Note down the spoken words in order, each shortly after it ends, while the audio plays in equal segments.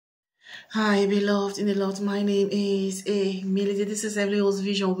Hi, beloved in the Lord. My name is Melody. This is Every Host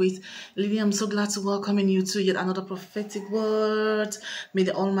Vision with Lily. I'm so glad to welcome you to yet another prophetic word. May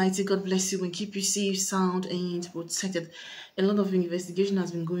the Almighty God bless you and keep you safe, sound, and protected. A lot of investigation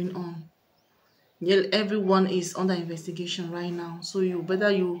has been going on. Yeah, everyone is under investigation right now. So you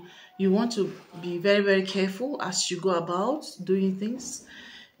want to be very, very careful as you go about doing things.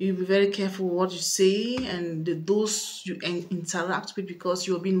 You be very careful what you say and those you interact with because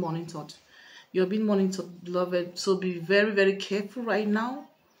you're being monitored. You're being monitored, beloved. So be very, very careful right now.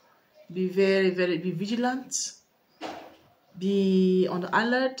 Be very, be vigilant. Be on the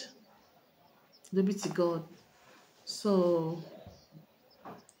alert. Glory to God. So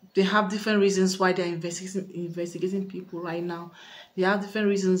they have different reasons why they're investigating people right now. They have different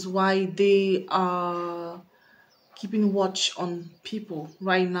reasons why they are keeping watch on people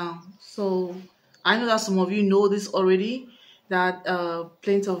right now. So I know that some of you know this already, that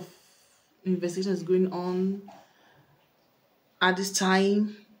plenty of investigation is going on at this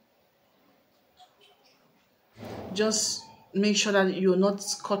time. Just make sure that you're not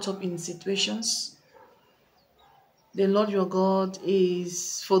caught up in situations. The Lord your God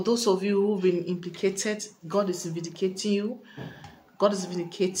is, for those of you who've been implicated, God is vindicating you. God is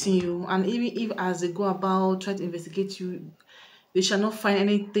vindicating you. And even if as they go about trying to investigate you, they shall not find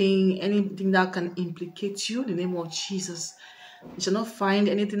anything that can implicate you in the name of Jesus. They shall not find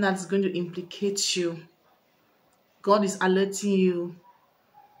anything that's going to implicate you. God is alerting you.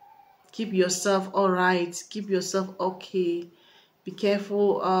 Keep yourself all right. Keep yourself okay. Be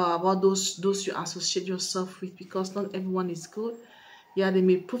careful about those you associate yourself with, because not everyone is good. Yeah, they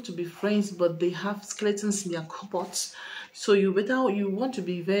may prove to be friends, but they have skeletons in their cupboards. So you want to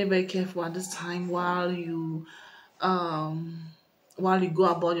be very, very careful at this time um while you go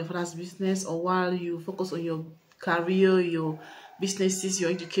about your father's business, or while you focus on your career, your businesses, your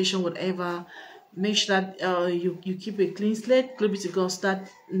education, whatever. Make sure that you keep a clean slate. Glory be to God. So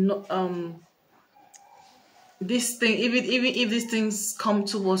that no this thing, even if these things come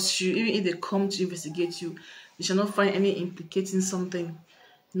towards you, even if they come to investigate you, you shall not find any implicating something.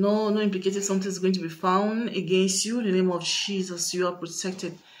 No implicating something is going to be found against you in the name of Jesus. You are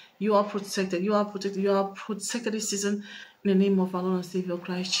protected. You are protected. You are protected. You are protected this season in the name of our Lord and Savior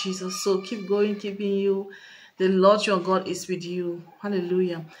Christ Jesus. So keep going, keeping you. The Lord your God is with you.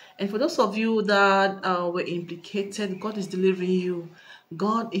 Hallelujah. And for those of you that were implicated, God is delivering you.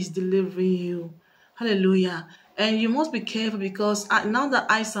 God is delivering you. Hallelujah. And you must be careful, because now that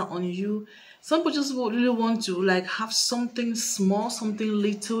eyes are on you, some people just really want to like have something small, something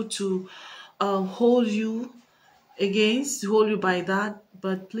little to hold you against, hold you by that.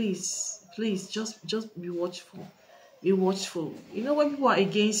 But please, just be watchful. Be watchful. You know, when people are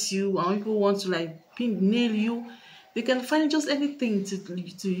against you and when people want to like nail you, they can find just anything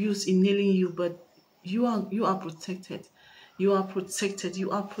to use in nailing you. But you are protected. You are protected.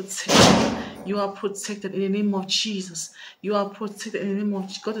 You are protected. You are protected in the name of Jesus. You are protected in the name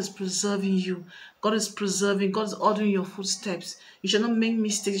of God is preserving you. God is preserving. God is ordering your footsteps. You shall not make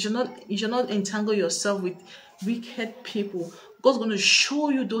mistakes. You shall not entangle yourself with wicked people. God's going to show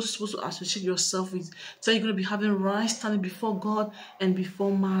you those you're supposed to associate yourself with. So you're going to be having right standing before God and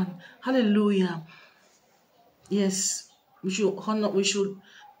before man. Hallelujah. Yes, we should honor, we should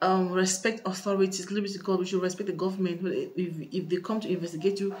respect authorities. Glory to God. We should respect the government. If they come to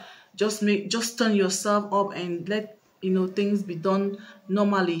investigate you, just turn yourself up and let things be done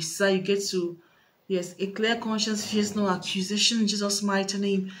normally, so you get to, yes, a clear conscience fears no accusation in Jesus' mighty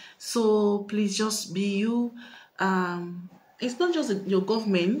name. So please just be you. It's not just your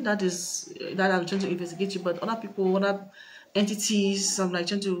government that are trying to investigate you, but other people, other entities, some like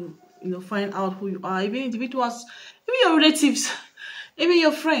trying to find out who you are, even individuals, even your relatives, even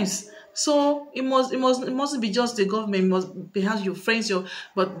your friends. So it mustn't be just the government. It must perhaps your friends,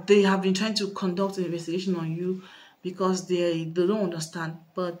 but they have been trying to conduct an investigation on you because they don't understand.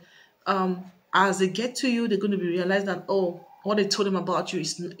 But as they get to you, they're going to be realized that, oh, what they told them about you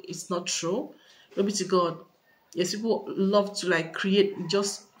is it's not true. Glory to God. Yes, people love to like create,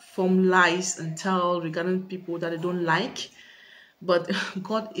 just form lies and tell regarding people that they don't like. But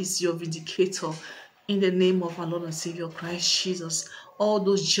God is your vindicator in the name of our Lord and Savior Christ Jesus. All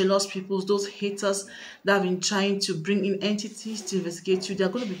those jealous people, those haters that have been trying to bring in entities to investigate you, they are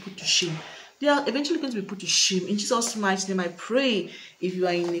going to be put to shame. They are eventually going to be put to shame. In Jesus' mighty name, I pray, if you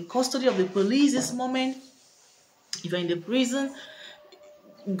are in the custody of the police this moment, if you're in the prison,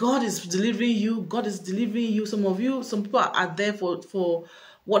 God is delivering you. God is delivering you. Some people are there for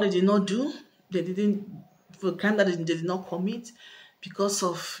what they did not do. They didn't, for a crime that they did not commit. because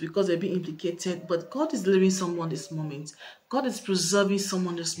they're being implicated. But God is delivering someone this moment. God is preserving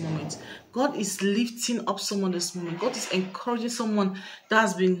someone this moment. God is lifting up someone this moment. God is encouraging someone that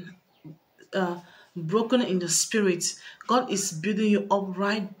has been broken in the spirit. God is building you up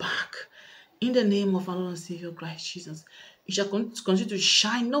right back. In the name of our Lord and Savior Christ Jesus, you shall continue to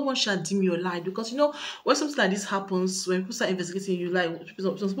shine. No one shall dim your light. Because when something like this happens, when people start investigating you, like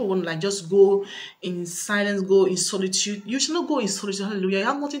some people want to like just go in silence, go in solitude. You shall not go in solitude. Hallelujah. You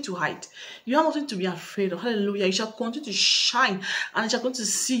have nothing to hide. You have nothing to be afraid of. Hallelujah. You shall continue to shine, and you shall continue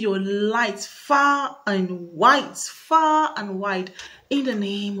to see your light far and wide, far and wide. In the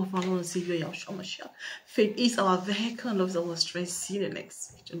name of our Lord and Savior Yahshua Mashiach. Faith is our vehicle and love is our strength. See you in the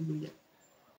next. Hallelujah.